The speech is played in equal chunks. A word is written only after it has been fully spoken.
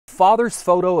father's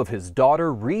photo of his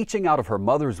daughter reaching out of her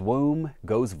mother's womb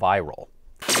goes viral.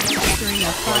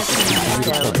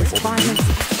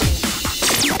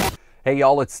 Hey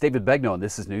y'all, it's David Begno and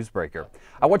this is NewsBreaker.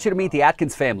 I want you to meet the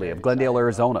Atkins family of Glendale,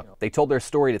 Arizona. They told their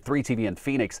story to 3 TV in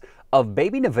Phoenix of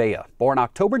baby Nevaeh, born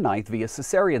October 9th via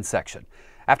cesarean section.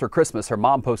 After Christmas, her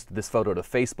mom posted this photo to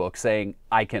Facebook saying,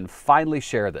 "I can finally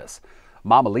share this."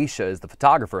 Mom Alicia is the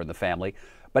photographer in the family,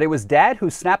 but it was Dad who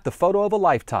snapped the photo of a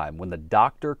lifetime when the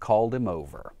doctor called him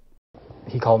over.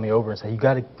 He called me over and said, you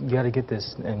gotta get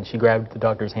this. And she grabbed the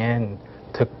doctor's hand and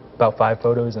took about 5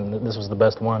 photos, and this was the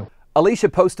best one. Alicia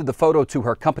posted the photo to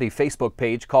her company Facebook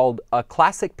page called A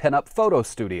Classic Pinup Photo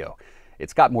Studio.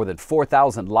 It's got more than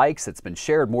 4,000 likes. It's been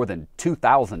shared more than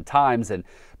 2,000 times, and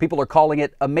people are calling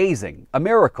it amazing, a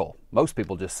miracle. Most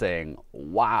people just saying,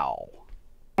 wow.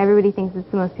 Everybody thinks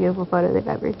it's the most beautiful photo they've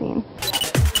ever seen.